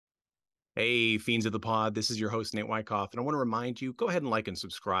Hey, Fiends of the Pod, this is your host, Nate Wyckoff, and I want to remind you, go ahead and like and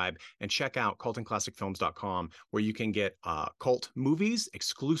subscribe and check out cultandclassicfilms.com, where you can get cult movies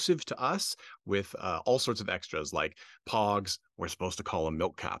exclusive to us with all sorts of extras like Pogs. We're supposed to call them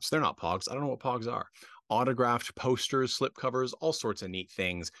milk caps. They're not Pogs. I don't know what Pogs are. Autographed posters, slipcovers, all sorts of neat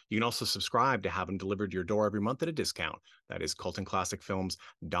things. You can also subscribe to have them delivered to your door every month at a discount. That is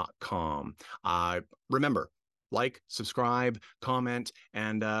cultandclassicfilms.com. Remember, like, subscribe, comment,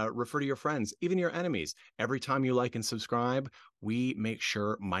 and refer to your friends, even your enemies. Every time you like and subscribe, we make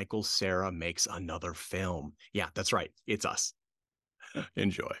sure Michael Cera makes another film. Yeah, that's right. It's us.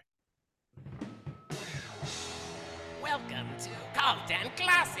 Enjoy. Welcome to Cult and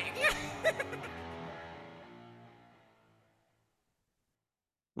Classic.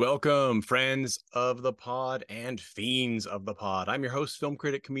 Welcome, friends of the pod and fiends of the pod. I'm your host, film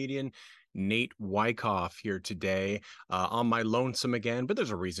critic, comedian Nate Wyckoff here today on my lonesome again, but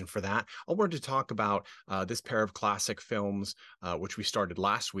there's a reason for that. I wanted to talk about this pair of classic films, which we started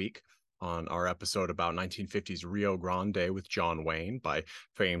last week on our episode about 1950s Rio Grande with John Wayne by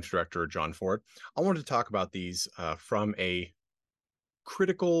famed director John Ford. I wanted to talk about these from a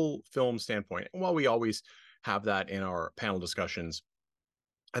critical film standpoint. And while we always have that in our panel discussions,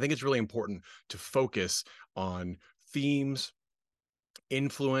 I think it's really important to focus on themes,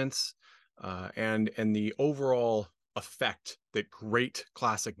 influence, and the overall effect that great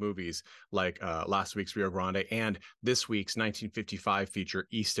classic movies like last week's Rio Grande and this week's 1955 feature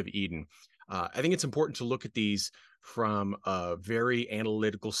East of Eden. I think it's important to look at these from a very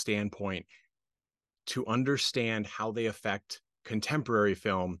analytical standpoint to understand how they affect contemporary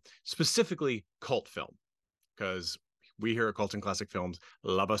film, specifically cult film, because we here at Cult and Classic Films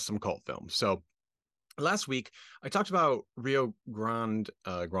love us some cult films. So last week I talked about Rio Grande.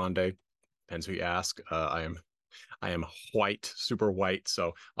 Depends who you ask. I am white, super white,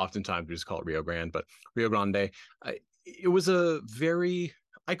 so oftentimes we just call it Rio Grande. But Rio Grande, it was I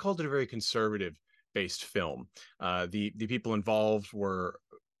called it a very conservative based film. The people involved were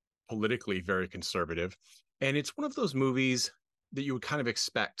politically very conservative, and it's one of those movies that you would kind of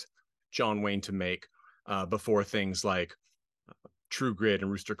expect John Wayne to make before things like True Grit and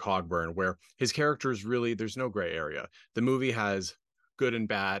Rooster Cogburn, where his characters really, there's no gray area. The movie has good and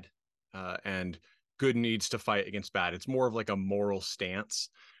bad, and good needs to fight against bad. It's more of like a moral stance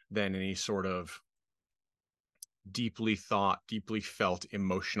than any sort of deeply thought, deeply felt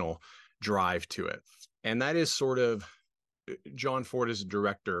emotional drive to it. And that is sort of John Ford as a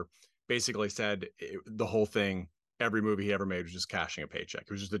director basically said the whole thing, every movie he ever made was just cashing a paycheck.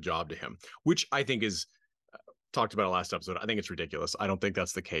 It was just a job to him, which I think is talked about it last episode. I think it's ridiculous. I don't think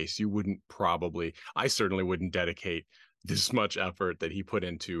that's the case. You wouldn't probably, I certainly wouldn't dedicate this much effort that he put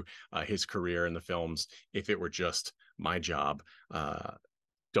into his career in the films if it were just my job.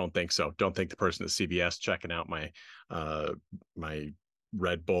 Don't think so. Don't think the person at CBS checking out my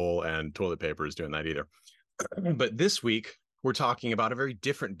Red Bull and toilet paper is doing that either. But this week, we're talking about a very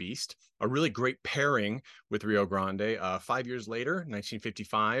different beast, a really great pairing with Rio Grande. 5 years later,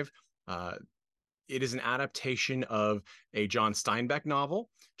 1955, it is an adaptation of a John Steinbeck novel.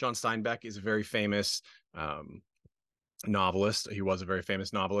 John Steinbeck is a very famous novelist. He was a very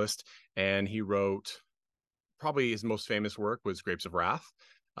famous novelist, and he wrote probably his most famous work was Grapes of Wrath.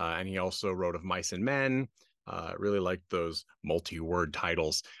 And he also wrote Of Mice and Men. Really liked those multi-word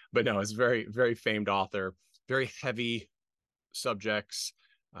titles. But no, it's a very, very famed author, very heavy subjects,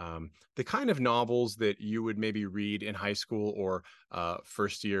 the kind of novels that you would maybe read in high school or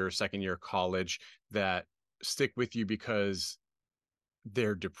first year, second year college that stick with you because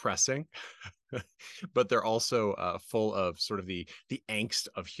they're depressing, but they're also full of sort of the angst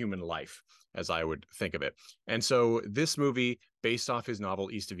of human life, as I would think of it. And so this movie, based off his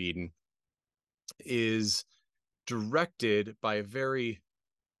novel East of Eden, is directed by a very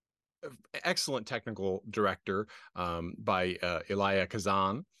excellent technical director by Elia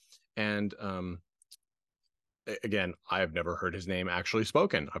Kazan. And again, I have never heard his name actually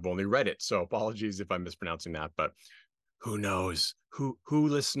spoken. I've only read it. So apologies if I'm mispronouncing that, but who knows? Who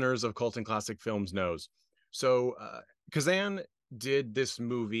listeners of Cult and Classic Films knows? So Kazan did this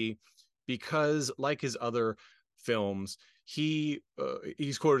movie because, like his other films, he's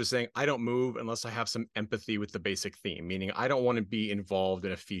quoted as saying, "I don't move unless I have some empathy with the basic theme," meaning I don't want to be involved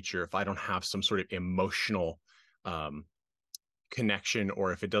in a feature if I don't have some sort of emotional connection,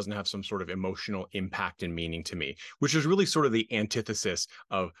 or if it doesn't have some sort of emotional impact and meaning to me, which is really sort of the antithesis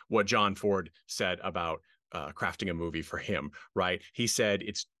of what John Ford said about crafting a movie for him, right? He said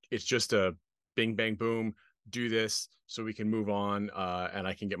it's just a bing bang boom, do this so we can move on and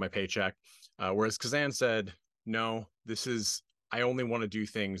I can get my paycheck. Whereas Kazan said, no, this is I only want to do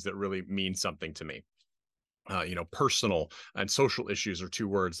things that really mean something to me. Personal and social issues are two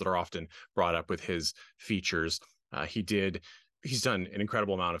words that are often brought up with his features. He's done an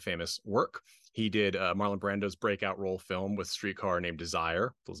incredible amount of famous work. He did Marlon Brando's breakout role film with Streetcar Named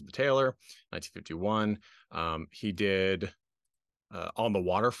Desire, Elizabeth Taylor, 1951. He did On the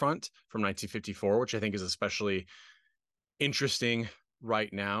Waterfront from 1954, which I think is especially interesting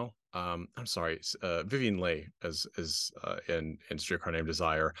right now. I'm sorry, Vivian Leigh as in Streetcar Named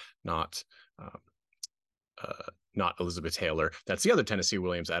Desire, not not Elizabeth Taylor. That's the other Tennessee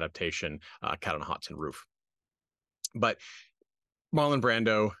Williams adaptation, Cat on a Hot Tin Roof. But Marlon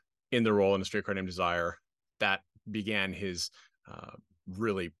Brando in the role in A Streetcar Named Desire, that began his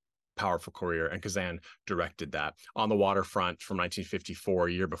really powerful career, and Kazan directed that. On the Waterfront from 1954,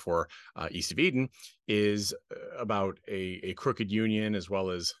 a year before East of Eden, is about a crooked union, as well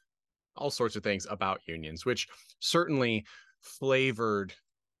as all sorts of things about unions, which certainly flavored,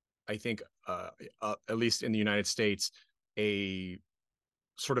 I think, at least in the United States, a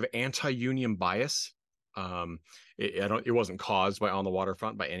sort of anti-union bias. It wasn't caused by On the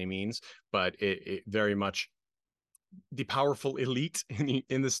Waterfront by any means, but it very much, the powerful elite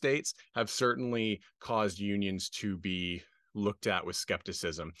in the States have certainly caused unions to be looked at with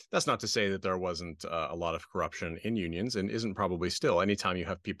skepticism. That's not to say that there wasn't a lot of corruption in unions, and isn't probably still. Anytime you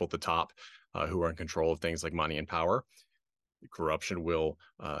have people at the top who are in control of things like money and power, corruption will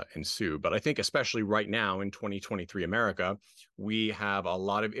ensue. But I think especially right now in 2023 America, we have a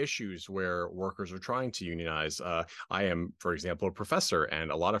lot of issues where workers are trying to unionize. I am, for example, a professor,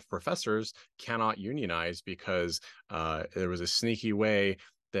 and a lot of professors cannot unionize because there was a sneaky way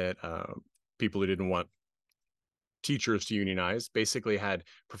that people who didn't want teachers to unionize basically had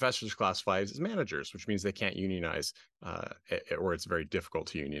professors classified as managers, which means they can't unionize, or it's very difficult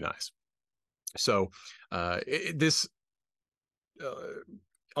to unionize. So this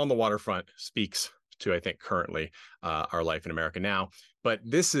On the Waterfront speaks to, I think, currently our life in America now. But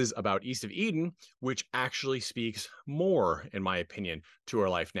this is about East of Eden, which actually speaks more, in my opinion, to our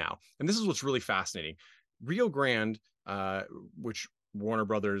life now. And this is what's really fascinating. Rio Grande, which Warner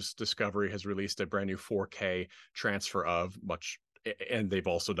Brothers Discovery has released a brand new 4K transfer of, and they've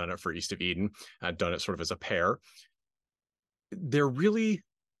also done it for East of Eden, done it sort of as a pair. They're really,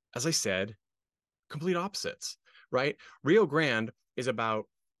 as I said, complete opposites, right? Rio Grande is about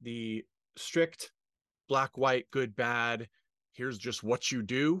the strict black, white, good, bad. Here's just what you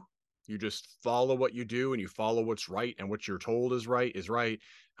do. You just follow what you do, and you follow what's right, and what you're told is right is right.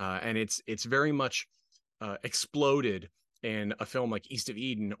 And it's very much exploded in a film like East of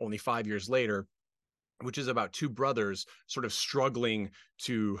Eden only 5 years later, which is about two brothers sort of struggling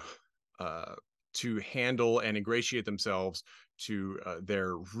to handle and ingratiate themselves to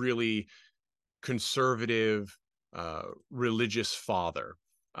their really conservative religious father.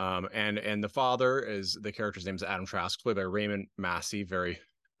 And the father, is the character's name is Adam Trask, played by Raymond Massey, very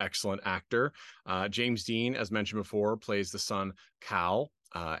excellent actor. James Dean, as mentioned before, plays the son Cal,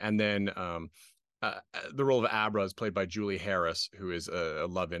 and then the role of Abra is played by Julie Harris, who is a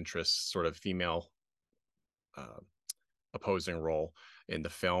love interest, sort of female opposing role in the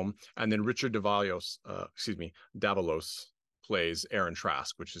film. And then Richard Davalos plays Aaron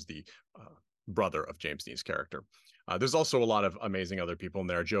Trask, which is the brother of James Dean's character. There's also a lot of amazing other people in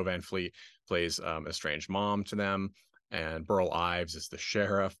there. Jo Van Fleet plays a estranged mom to them, and Burl Ives is the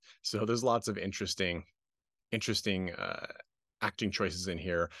sheriff. So there's lots of interesting acting choices in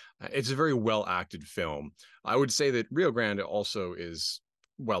here. It's a very well acted film. I would say that Rio Grande also is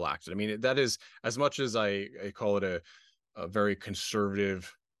well acted. I mean, that is, as much as I call it a very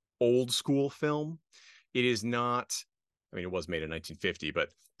conservative, old school film, it is not. I mean, it was made in 1950, but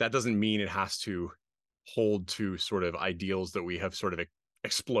that doesn't mean it has to hold to sort of ideals that we have sort of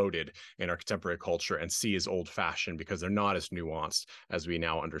exploded in our contemporary culture and see as old fashioned, because they're not as nuanced as we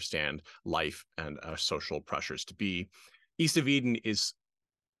now understand life and social pressures to be. East of Eden is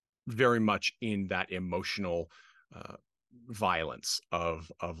very much in that emotional violence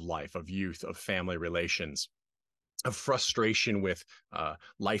of life, of youth, of family relations, of frustration with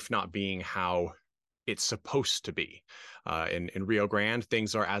life not being how it's supposed to be. In Rio Grande,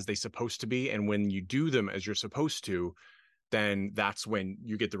 things are as they supposed to be, and when you do them as you're supposed to, then that's when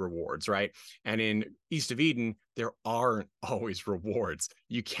you get the rewards, right? And in East of Eden, there aren't always rewards.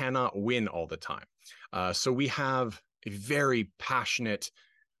 You cannot win all the time. So we have a very passionate,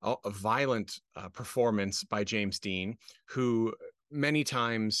 violent performance by James Dean, who many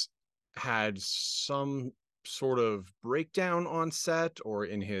times had some sort of breakdown on set or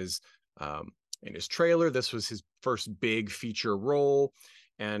in his trailer. This was his first big feature role,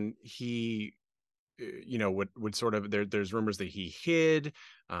 and he would sort of there's rumors that he hid,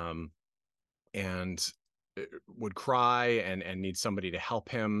 and would cry and need somebody to help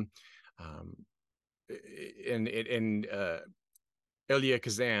him. Um, and Elia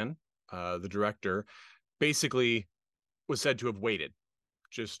Kazan, the director, basically was said to have waited,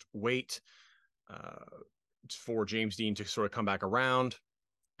 just wait uh, for James Dean to sort of come back around,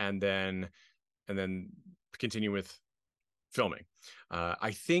 and then continue with filming.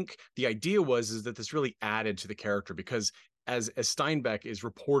 I think the idea is that this really added to the character, because as Steinbeck is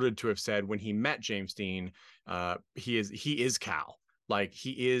reported to have said when he met James Dean, he is Cal, like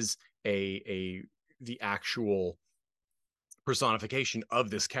he is a the actual personification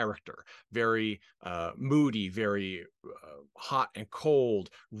of this character, very moody, very hot and cold,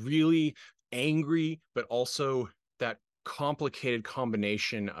 really angry, but also that complicated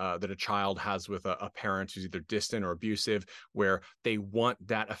combination that a child has with a parent who's either distant or abusive, where they want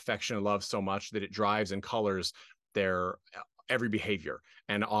that affection and love so much that it drives and colors their every behavior.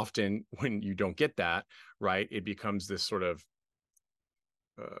 And often when you don't get that, right, it becomes this sort of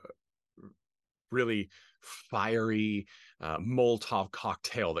really fiery Molotov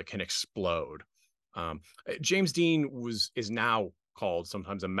cocktail that can explode. James Dean is now called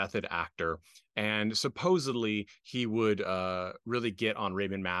sometimes a method actor, and supposedly he would really get on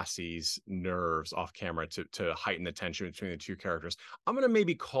Raymond Massey's nerves off camera to heighten the tension between the two characters. I'm going to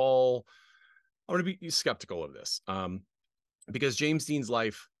be skeptical of this, because James Dean's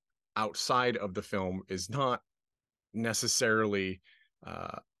life outside of the film is not necessarily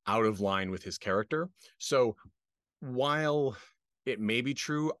out of line with his character. So while it may be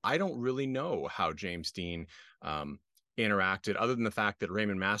true, I don't really know how James Dean interacted, other than the fact that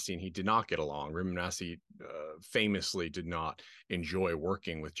Raymond Massey and he did not get along. Raymond Massey famously did not enjoy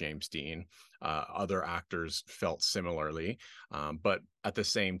working with James Dean. Other actors felt similarly, but at the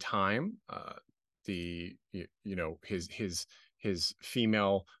same time, his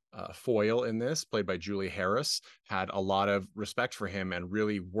female foil in this, played by Julie Harris, had a lot of respect for him and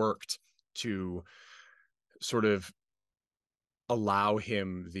really worked to sort of allow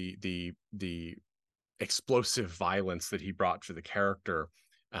him the explosive violence that he brought to the character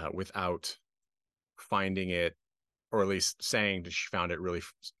without finding it, or at least saying that she found it really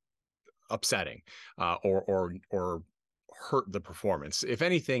upsetting or hurt the performance. If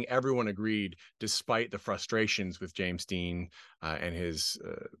anything, everyone agreed, despite the frustrations with James Dean and his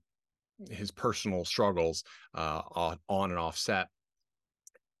personal struggles on and off set,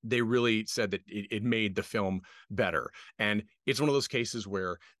 they really said that it made the film better. And it's one of those cases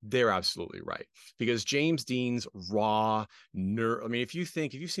where they're absolutely right, because James Dean's raw I mean, if you've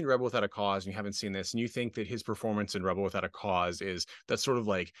seen Rebel Without a Cause and you haven't seen this, and you think that his performance in Rebel Without a Cause is that sort of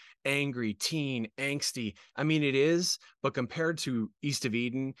like angry teen, angsty, I mean, it is, but compared to East of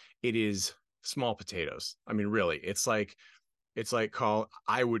Eden, it is small potatoes. I mean, really, it's like this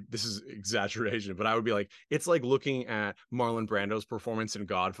is exaggeration, but I would be like, it's like looking at Marlon Brando's performance in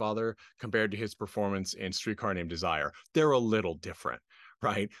Godfather compared to his performance in Streetcar Named Desire. They're a little different,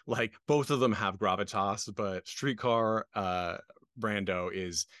 right? Like both of them have gravitas, but Streetcar Brando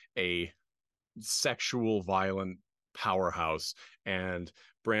is a sexual violent powerhouse, and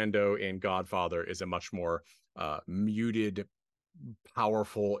Brando in Godfather is a much more muted,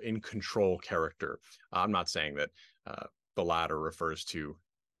 powerful, in control character. I'm not saying that the latter refers to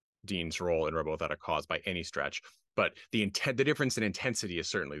Dean's role in Rebel Without a Cause by any stretch, but the difference in intensity is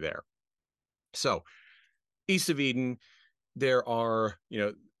certainly there. So, East of Eden, there are,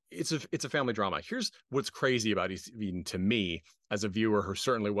 it's a family drama. Here's what's crazy about East of Eden to me, as a viewer who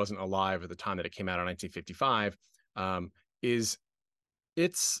certainly wasn't alive at the time that it came out in 1955, is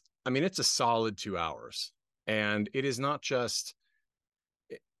it's a solid 2 hours, and it is not just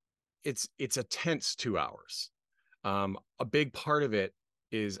it's a tense 2 hours. A big part of it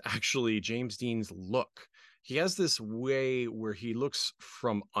is actually James Dean's look. He has this way where he looks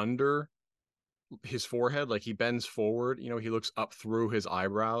from under his forehead, like he bends forward, he looks up through his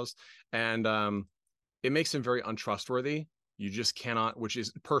eyebrows, and it makes him very untrustworthy. You just cannot, which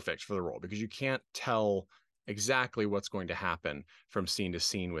is perfect for the role, because you can't tell exactly what's going to happen from scene to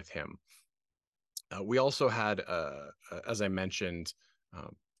scene with him. We also had, as I mentioned,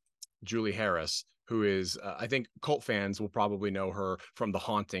 Julie Harris, who is, I think cult fans will probably know her from The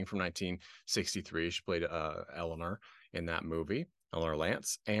Haunting from 1963. She played Eleanor in that movie, Eleanor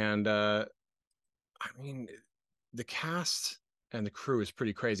Lance. And the cast and the crew is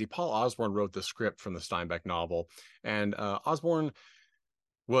pretty crazy. Paul Osborne wrote the script from the Steinbeck novel, and Osborne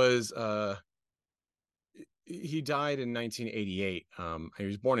was he died in 1988. He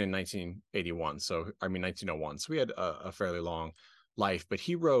was born in 1981, 1901. So he had a fairly long life, but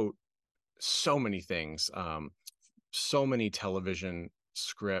he wrote so many things, so many television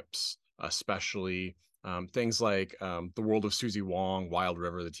scripts, especially things like The World of Susie Wong, Wild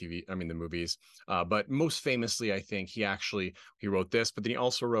River, the movies. But most famously, I think he wrote this, but then he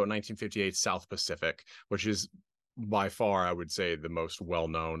also wrote 1958 South Pacific, which is by far, I would say, the most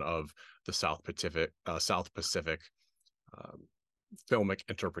well-known of the South Pacific uh, filmic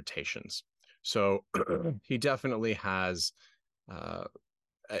interpretations. So he definitely uh,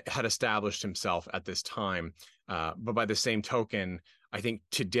 had established himself at this time. But by the same token, I think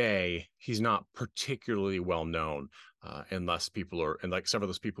today he's not particularly well known, unless people are, and like some of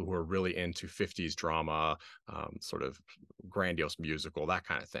those people who are really into 50s drama, sort of grandiose musical, that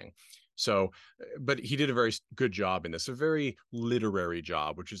kind of thing. So, but he did a very good job in this, a very literary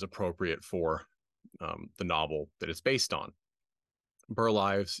job, which is appropriate for the novel that it's based on. Burl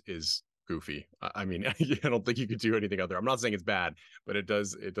Ives is goofy. I mean, I don't think you could do anything other. I'm not saying it's bad, but it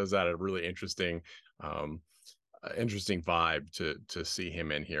does add a really um, interesting vibe to see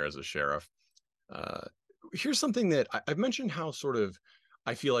him in here as a sheriff. Uh, Here's something that I've mentioned, how sort of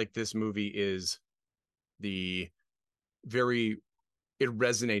I feel like this movie is the very it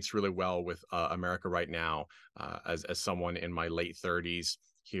resonates really well with America right now. As someone in my late 30s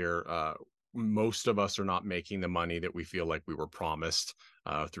here, most of us are not making the money that we feel like we were promised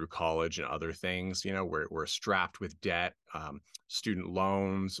through college and other things. You know, we're strapped with debt, student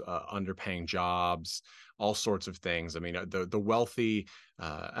loans, underpaying jobs, all sorts of things. I mean, the wealthy,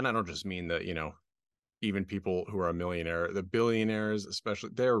 and I don't just mean the, even people who are a millionaire, the billionaires especially,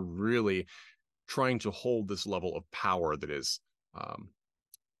 they're really trying to hold this level of power that is um,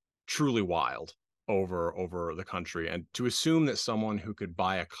 truly wild over the country. And to assume that someone who could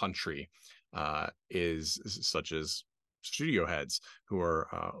buy a country is such as studio heads who are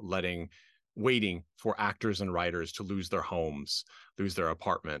waiting for actors and writers to lose their homes, lose their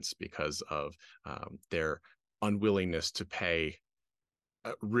apartments because of their unwillingness to pay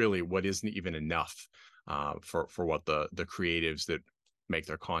really what isn't even enough for what the creatives that make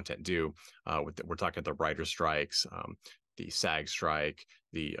their content do. We're talking the writer strikes, the SAG strike,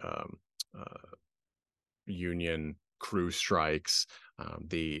 the union crew strikes,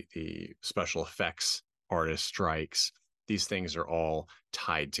 the special effects artist strikes. These things are all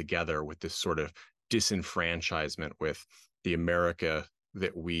tied together with this sort of disenfranchisement with the America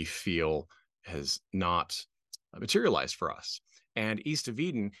that we feel has not materialized for us. And East of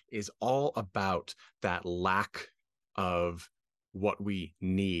Eden is all about that lack of what we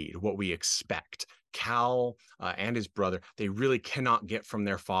need, what we expect. Cal and his brother, they really cannot get from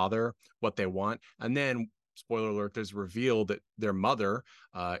their father what they want. And then, spoiler alert, there's revealed that their mother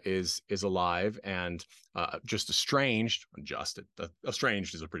is alive and just estranged.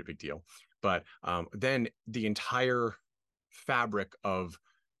 Estranged is a pretty big deal. But then the entire fabric of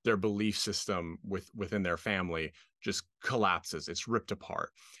their belief system within their family just collapses. It's ripped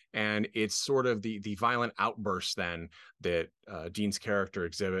apart. And it's sort of the violent outburst then that Dean's character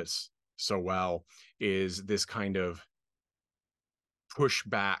exhibits so well is this kind of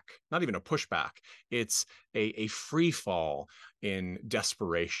pushback, not even a pushback, it's a free fall in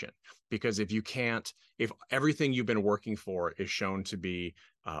desperation. Because if everything you've been working for is shown to be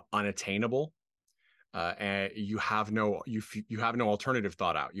unattainable, and you have no alternative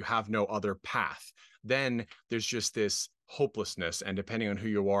thought out, you have no other path, then there's just this hopelessness. And depending on who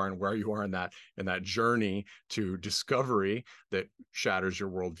you are and where you are in that journey to discovery that shatters your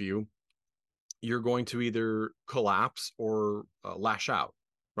worldview, you're going to either collapse or lash out,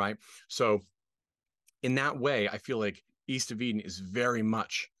 right? So in that way, I feel like East of Eden is very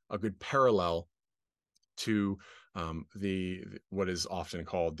much a good parallel to the what is often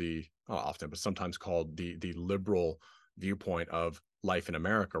called not often, but sometimes called the liberal viewpoint of life in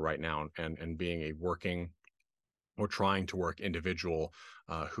America right now, and being a working or trying to work individual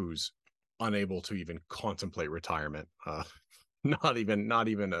who's unable to even contemplate retirement. Not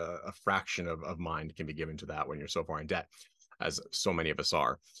even a fraction of mind can be given to that when you're so far in debt, as so many of us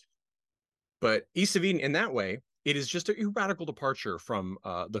are. But East of Eden, in that way, it is just a radical departure from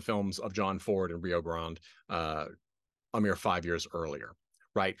the films of John Ford and Rio Grande a mere 5 years earlier,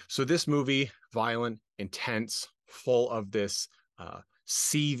 right? So this movie, violent, intense, full of this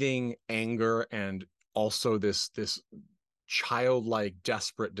seething anger, and also this childlike,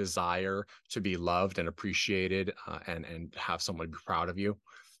 desperate desire to be loved and appreciated, and have someone be proud of you.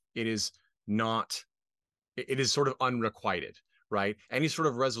 It is not. It is sort of unrequited, right? Any sort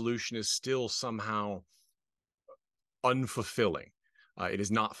of resolution is still somehow unfulfilling. It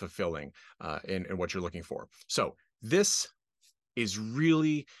is not fulfilling in what you're looking for. So this is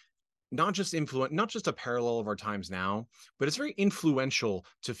really not just a parallel of our times now, but it's very influential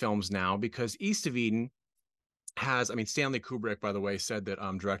to films now because East of Eden has, I mean, Stanley Kubrick, by the way, said that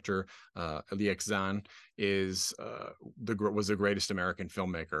director Elia Kazan was the greatest American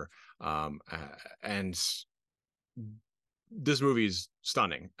filmmaker, and this movie is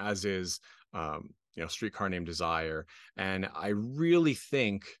stunning, as is Streetcar Named Desire, and I really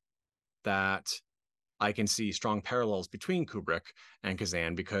think that I can see strong parallels between Kubrick and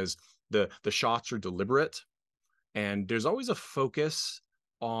Kazan because the shots are deliberate, and there's always a focus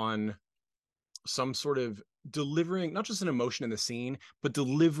on some sort of delivering not just an emotion in the scene, but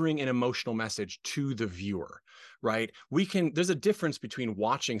delivering an emotional message to the viewer, right? There's a difference between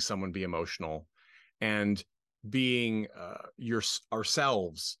watching someone be emotional and being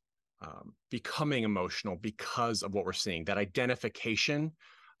ourselves, becoming emotional because of what we're seeing. That identification,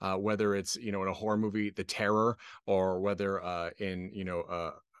 whether it's in a horror movie, the terror, or whether in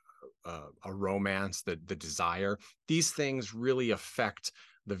a romance, the desire. These things really affect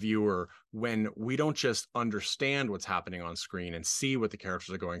the viewer when we don't just understand what's happening on screen and see what the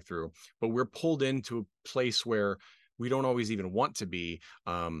characters are going through, but we're pulled into a place where we don't always even want to be,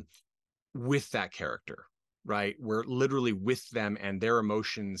 with that character, right? We're literally with them and their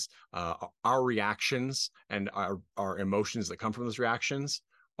emotions, our reactions and our emotions that come from those reactions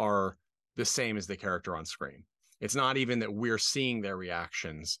are the same as the character on screen. It's not even that we're seeing their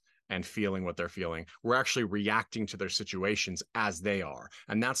reactions and feeling what they're feeling. We're actually reacting to their situations as they are.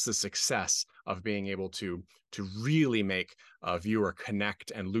 And that's the success of being able to really make a viewer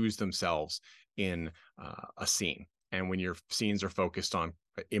connect and lose themselves in a scene. And when your scenes are focused on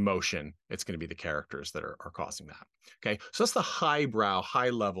emotion, it's going to be the characters that are causing that. Okay, so that's the highbrow, high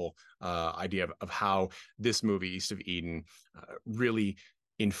level idea of how this movie, East of Eden, really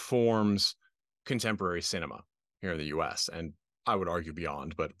informs contemporary cinema here in the US. And I would argue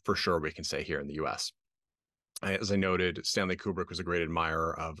beyond, but for sure we can say here in the US. As I noted, Stanley Kubrick was a great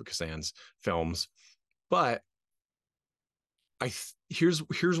admirer of Kazan's films, but here's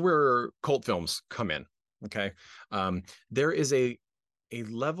where cult films come in. Okay, there is a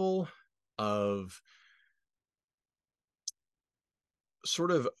level of sort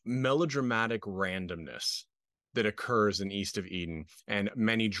of melodramatic randomness that occurs in East of Eden and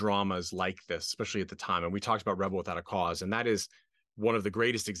many dramas like this, especially at the time. And we talked about Rebel Without a Cause, and that is one of the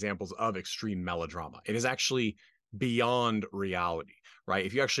greatest examples of extreme melodrama. It is actually beyond reality, right?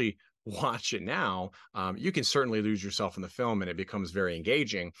 If you actually watch it now, you can certainly lose yourself in the film and it becomes very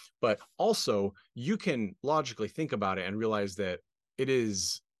engaging, but also you can logically think about it and realize that it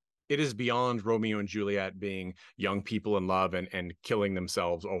is beyond Romeo and Juliet being young people in love and killing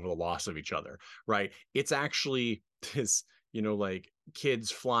themselves over the loss of each other, right? It's actually this, like kids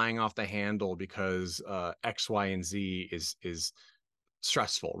flying off the handle because X, Y, and Z is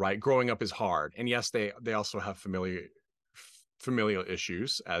stressful, right? Growing up is hard. And yes, they also have familial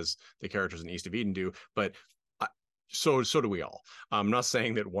issues, as the characters in East of Eden do, but so do we all. I'm not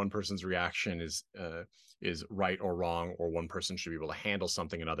saying that one person's reaction is right or wrong, or one person should be able to handle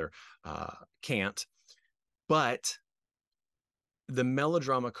something another can't. But the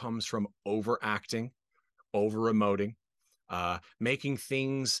melodrama comes from overacting, over emoting, making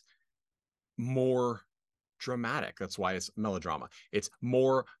things more dramatic. That's why it's melodrama. It's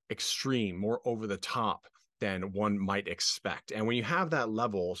more extreme, more over the top than one might expect. And when you have that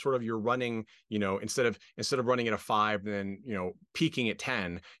level, sort of you're running, instead of running at a 5, then, peaking at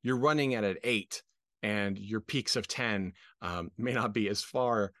 10, you're running at an 8, and your peaks of 10 may not be as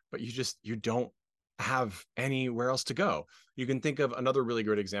far, but you don't have anywhere else to go. You can think of another really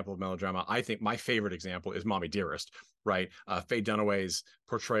great example of melodrama. I think my favorite example is Mommy Dearest, right? Faye Dunaway's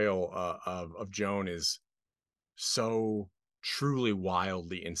portrayal of Joan is so truly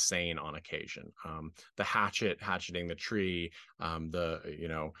wildly insane on occasion. The hatcheting the tree,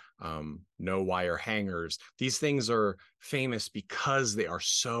 no wire hangers. These things are famous because they are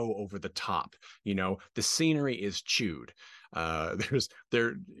so over the top. The scenery is chewed. There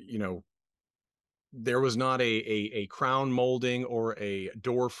was not a crown molding or a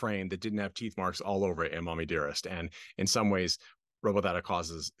door frame that didn't have teeth marks all over it in Mommy Dearest. And in some ways, Rebel Without a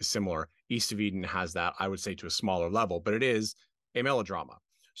Cause is similar. East of Eden has that, I would say, to a smaller level, but it is a melodrama.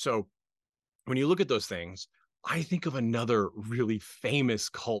 So when you look at those things, I think of another really famous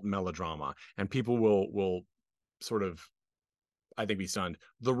cult melodrama, and people will sort of, I think, be stunned.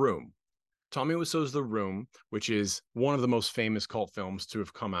 The Room. Tommy Wiseau's The Room, which is one of the most famous cult films to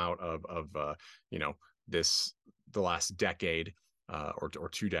have come out of the last decade, or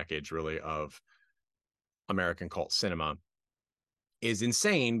 2 decades really, of American cult cinema, is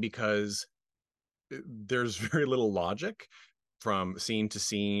insane because there's very little logic from scene to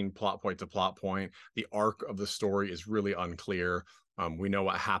scene, plot point to plot point. The arc of the story is really unclear. We know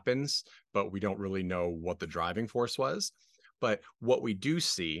what happens, but we don't really know what the driving force was. But what we do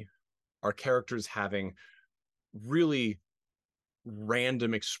see are characters having really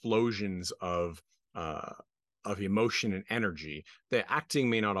random explosions of emotion and energy. The acting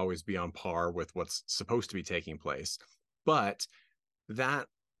may not always be on par with what's supposed to be taking place, but that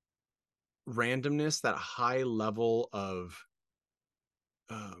randomness, that high level of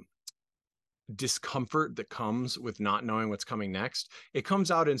um, discomfort that comes with not knowing what's coming next, it comes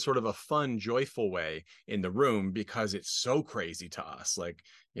out in sort of a fun, joyful way in the room because it's so crazy to us. Like,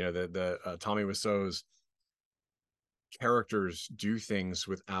 you know, the Tommy Wiseau's characters do things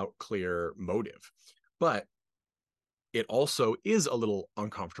without clear motive, but it also is a little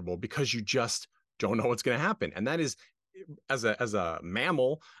uncomfortable because you just don't know what's going to happen. And that is, as a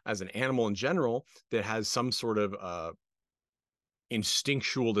mammal, as an animal in general that has some sort of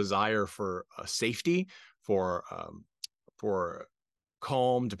instinctual desire for safety, for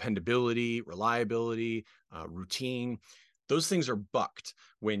calm, dependability, reliability, routine. Those things are bucked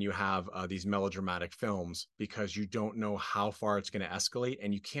when you have these melodramatic films because you don't know how far it's going to escalate,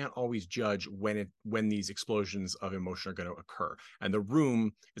 and you can't always judge when these explosions of emotion are going to occur. And The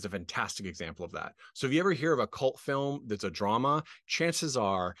Room is a fantastic example of that. So if you ever hear of a cult film that's a drama, chances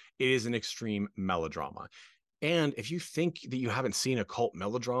are it is an extreme melodrama. And if you think that you haven't seen a cult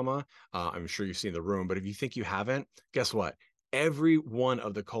melodrama, I'm sure you've seen The Room, but if you think you haven't, guess what? Every one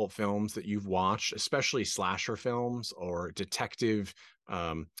of the cult films that you've watched, especially slasher films or detective,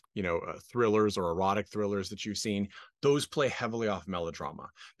 thrillers or erotic thrillers that you've seen, those play heavily off melodrama.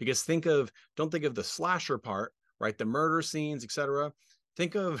 Because don't think of the slasher part, right? The murder scenes, etc.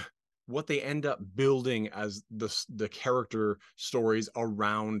 Think of what they end up building as the character stories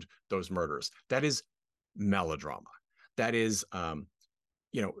around those murders. That is melodrama. That is,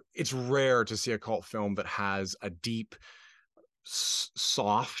 it's rare to see a cult film that has a deep,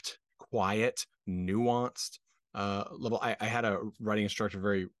 soft, quiet, nuanced level. I had a writing instructor,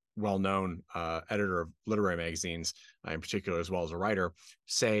 very well-known editor of literary magazines in particular, as well as a writer,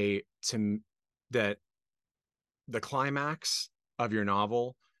 say to that the climax of your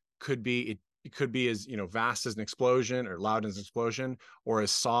novel could be it could be as vast as an explosion or loud as an explosion, or as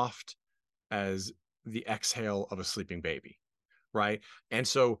soft as the exhale of a sleeping baby, right? And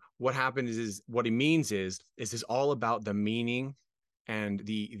so what happens is what he means is it's all about the meaning and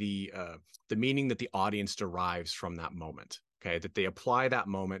the meaning that the audience derives from that moment. Okay, that they apply that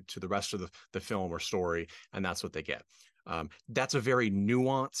moment to the rest of the film or story, and that's what they get. That's a very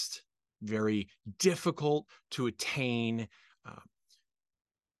nuanced, very difficult to attain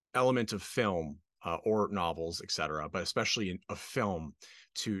element of film or novels, etc., but especially in a film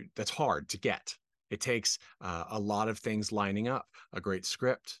that's hard to get. It takes a lot of things lining up, a great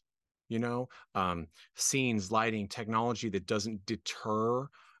script, scenes, lighting, technology that doesn't deter,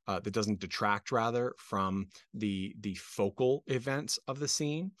 that doesn't detract rather from the focal events of the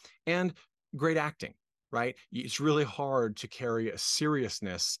scene, and great acting, right? It's really hard to carry a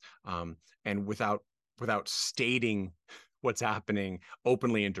seriousness and without stating what's happening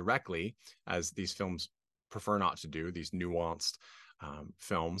openly and directly, as these films prefer not to do, these nuanced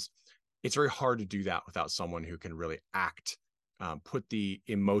films. It's very hard to do that without someone who can really act, put the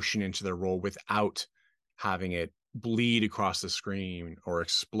emotion into their role without having it bleed across the screen or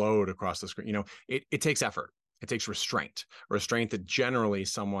explode across the screen. It takes effort. It takes restraint that generally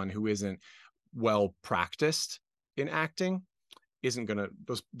someone who isn't well practiced in acting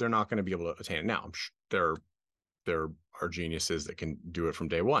they're not going to be able to attain it. Now, I'm sure there are geniuses that can do it from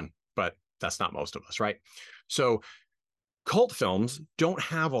day one, but that's not most of us, right? So cult films don't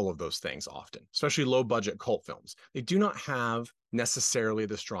have all of those things often, especially low budget cult films. They do not have necessarily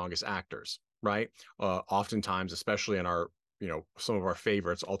the strongest actors, right? Oftentimes, especially in our, some of our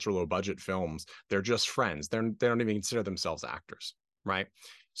favorites, ultra low budget films, they're just friends. They don't even consider themselves actors, right?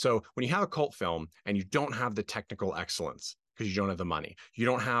 So when you have a cult film and you don't have the technical excellence because you don't have the money, you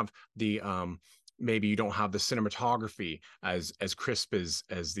don't have the maybe you don't have the cinematography as crisp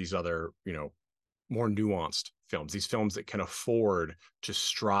as these other, more nuanced films, these films that can afford to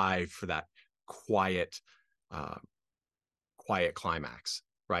strive for that quiet climax,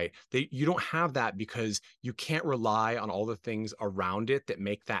 right? You don't have that because you can't rely on all the things around it that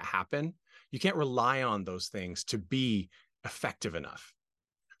make that happen. You can't rely on those things to be effective enough.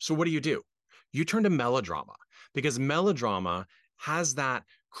 So what do? You turn to melodrama, because melodrama has that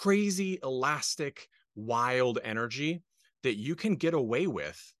crazy, elastic, wild energy that you can get away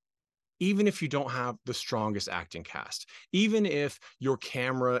with even if you don't have the strongest acting cast, even if your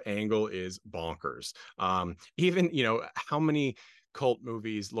camera angle is bonkers, even, you know, how many cult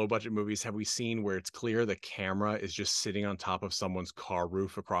movies, low budget movies have we seen where it's clear the camera is just sitting on top of someone's car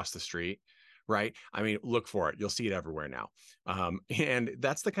roof across the street? Right. I mean, look for it. You'll see it everywhere now. And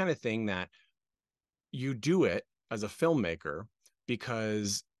that's the kind of thing that you do it as a filmmaker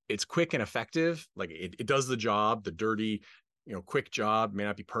because it's quick and effective. Like it does the job, the dirty, you know, quick job. May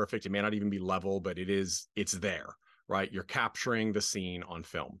not be perfect, it may not even be level, but it's there, right? You're capturing the scene on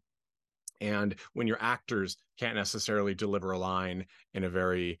film. And when your actors can't necessarily deliver a line in a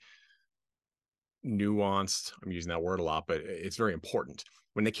very nuanced, I'm using that word a lot, but it's very important,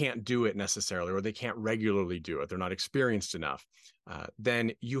 when they can't do it necessarily, or they can't regularly do it, they're not experienced enough,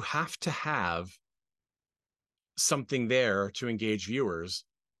 then you have to have something there to engage viewers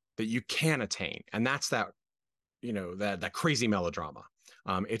that you can attain. And that's that, you know, that crazy melodrama.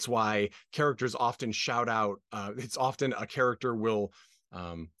 It's why characters often shout out. It's often a character will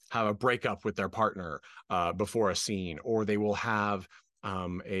have a breakup with their partner before a scene, or they will have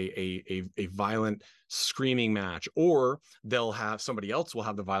a violent screaming match, or they'll have somebody else will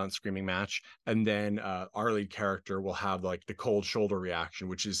have the violent screaming match, and then our lead character will have like the cold shoulder reaction,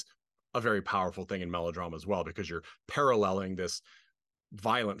 which is a very powerful thing in melodrama as well, because you're paralleling this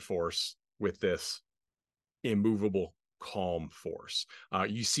violent force with this immovable calm force.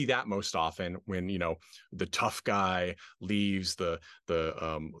 You see that most often when, you know, the tough guy leaves the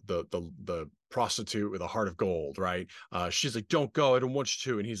prostitute with a heart of gold, right? She's like, "Don't go, I don't want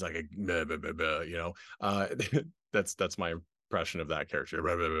you to," and he's like, "Bah, bah, bah, bah," you know. That's my impression of that character.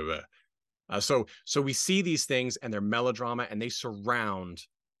 Bah, bah, bah, bah. So we see these things, and they're melodrama, and they surround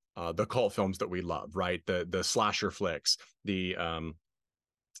the cult films that we love, right? The slasher flicks, we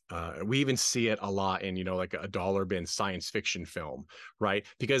even see it a lot in, you know, like a dollar bin science fiction film, right?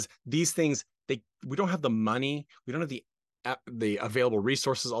 Because these things, we don't have the money, we don't have the available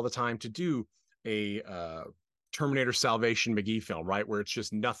resources all the time to do a Terminator Salvation McGee film, right? Where it's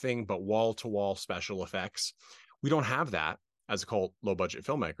just nothing but wall to wall special effects. We don't have that as a cult low budget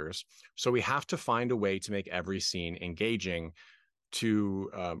filmmakers. So we have to find a way to make every scene engaging,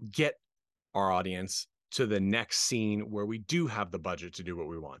 to get our audience to the next scene where we do have the budget to do what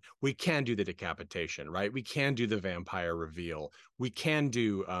we want. We can do the decapitation, right? We can do the vampire reveal. We can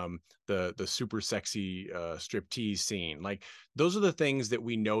do the super sexy striptease scene. Like, those are the things that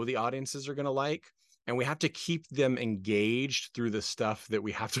we know the audiences are going to like, and we have to keep them engaged through the stuff that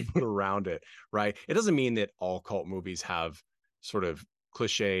we have to put around it, right? It doesn't mean that all cult movies have sort of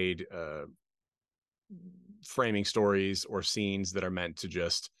cliched framing stories or scenes that are meant to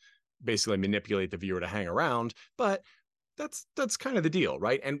just basically manipulate the viewer to hang around, but that's kind of the deal,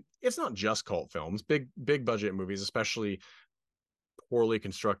 right? And it's not just cult films. Big budget movies, especially poorly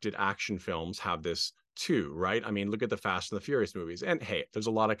constructed action films, have this too, right? I mean, look at the Fast and the Furious movies, and hey, there's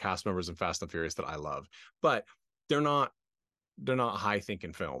a lot of cast members in Fast and Furious that I love, but they're not high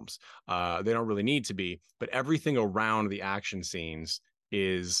thinking films. They don't really need to be, but everything around the action scenes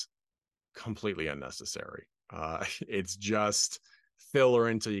is completely unnecessary. It's just filler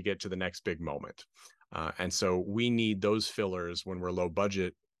until you get to the next big moment. And so we need those fillers when we're low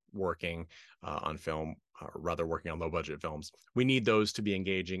budget working on film, or rather working on low budget films. We need those to be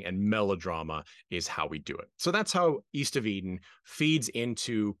engaging, and melodrama is how we do it. So that's how East of Eden feeds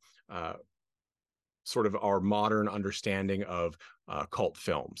into sort of our modern understanding of cult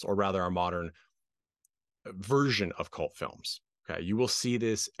films, or rather our modern version of cult films. Okay, you will see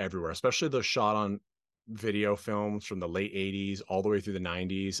this everywhere, especially the shot on video films from the late 80s all the way through the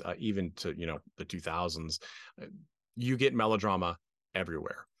 90s, even to, you know, the 2000s. You get melodrama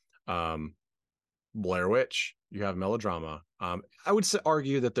everywhere. Blair Witch, you have melodrama. I would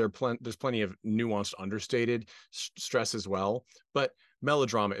argue that there's plenty of nuanced, understated stress as well, but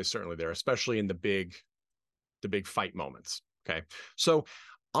melodrama is certainly there, especially in the big fight moments. Okay, so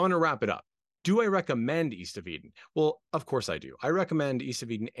I'm going to wrap it up. Do I recommend East of Eden? Well, of course I do. I recommend East of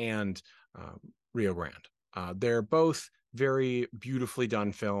Eden and Rio Grande. They're both very beautifully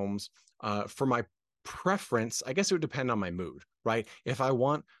done films. For my preference, I guess it would depend on my mood, right? If I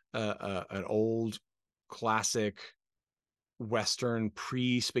want an old classic Western,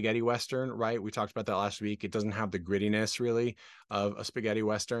 pre-spaghetti Western, right? We talked about that last week. It doesn't have the grittiness really of a spaghetti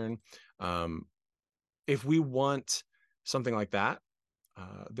Western. If we want something like that,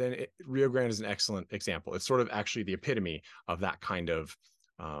 then Rio Grande is an excellent example. It's sort of actually the epitome of that kind of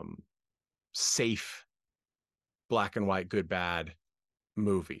safe black and white, good, bad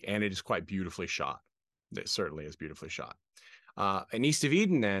movie. And it is quite beautifully shot. It certainly is beautifully shot. And East of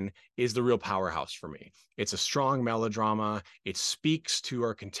Eden then is the real powerhouse for me. It's a strong melodrama. It speaks to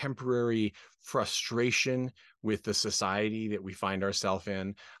our contemporary frustration with the society that we find ourselves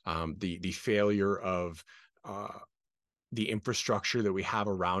in, the failure of the infrastructure that we have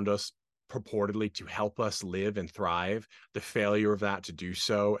around us purportedly to help us live and thrive, the failure of that to do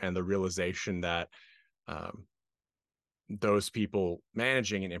so, and the realization that those people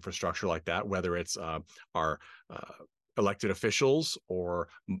managing an infrastructure like that, whether it's our elected officials or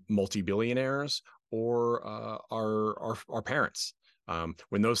multi-billionaires or our parents,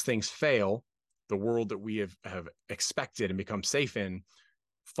 when those things fail, the world that we have expected and become safe in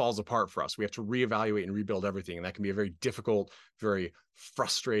falls apart for us. We have to reevaluate and rebuild everything. And that can be a very difficult, very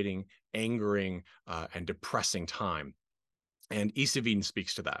frustrating, angering, and depressing time. And East of Eden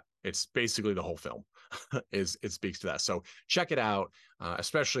speaks to that. It's basically the whole film it speaks to that. So check it out,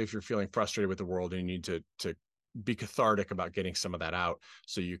 especially if you're feeling frustrated with the world and you need to be cathartic about getting some of that out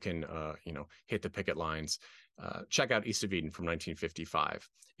so you can, hit the picket lines. Check out East of Eden from 1955.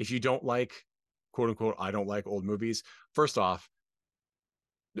 If you don't like, quote unquote, I don't like old movies, first off,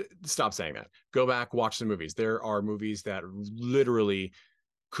 stop saying that. Go back, watch the movies. There are movies that literally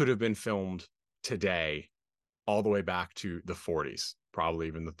could have been filmed today, all the way back to the 40s, probably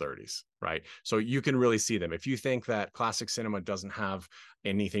even the 30s, right? So you can really see them. If you think that classic cinema doesn't have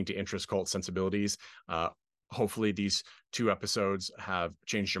anything to interest cult sensibilities, hopefully these 2 episodes have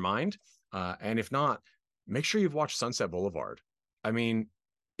changed your mind. And if not, make sure you've watched Sunset Boulevard. I mean,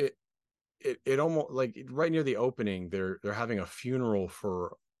 it almost, like, right near the opening, they're having a funeral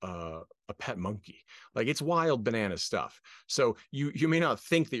for a pet monkey. Like, it's wild banana stuff. So you may not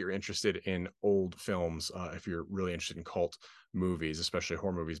think that you're interested in old films if you're really interested in cult movies, especially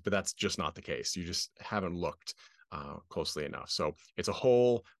horror movies, but that's just not the case. You just haven't looked closely enough. So it's a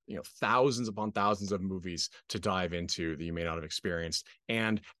whole, thousands upon thousands of movies to dive into that you may not have experienced.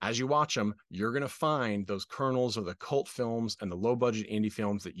 And as you watch them, you're going to find those kernels of the cult films and the low budget indie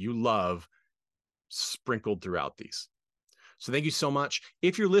films that you love sprinkled throughout these. So thank you so much.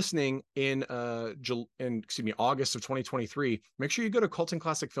 If you're listening in August of 2023, make sure you go to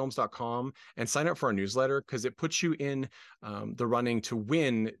cultandclassicfilms.com and sign up for our newsletter, because it puts you in the running to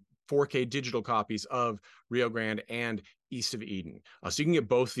win 4K digital copies of Rio Grande and East of Eden. So you can get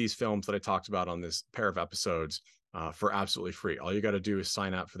both these films that I talked about on this pair of episodes for absolutely free. All you got to do is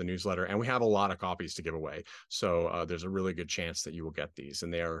sign up for the newsletter, and we have a lot of copies to give away. So there's a really good chance that you will get these,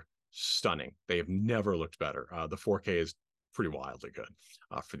 and they are stunning. They have never looked better. The 4K is pretty wildly good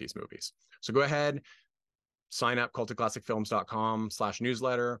for these movies. So go ahead, sign up,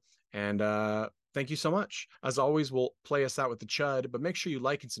 cultandclassicfilms.com/newsletter, and thank you so much. As always, we'll play us out with the chud, but make sure you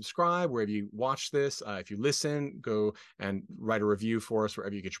like and subscribe wherever you watch this. If you listen, go and write a review for us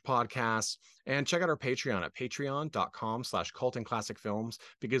wherever you get your podcasts, and check out our Patreon at patreon.com/cultandclassicfilms,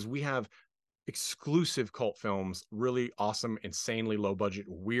 because we have exclusive cult films, really awesome, insanely low budget,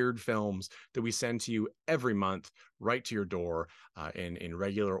 weird films that we send to you every month right to your door in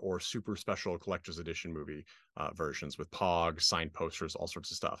regular or super special collector's edition movie versions with POG, signed posters, all sorts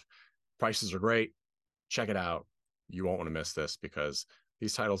of stuff. Prices are great. Check it out. You won't want to miss this, because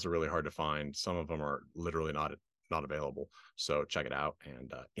these titles are really hard to find. Some of them are literally not available. So check it out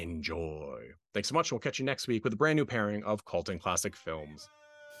and enjoy. Thanks so much. We'll catch you next week with a brand new pairing of Cult and Classic Films.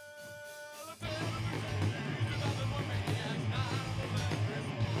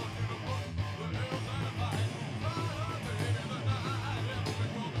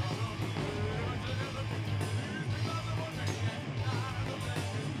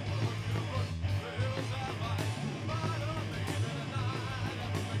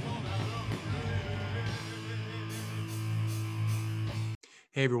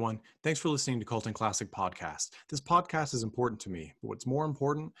 Hey everyone, thanks for listening to Cult and Classic Podcast. This podcast is important to me, but what's more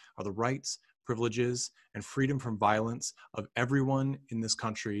important are the rights, privileges, and freedom from violence of everyone in this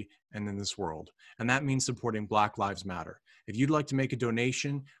country and in this world. And that means supporting Black Lives Matter. If you'd like to make a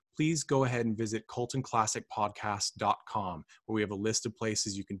donation, please go ahead and visit cultandclassicpodcast.com, where we have a list of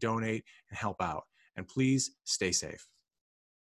places you can donate and help out. And please stay safe.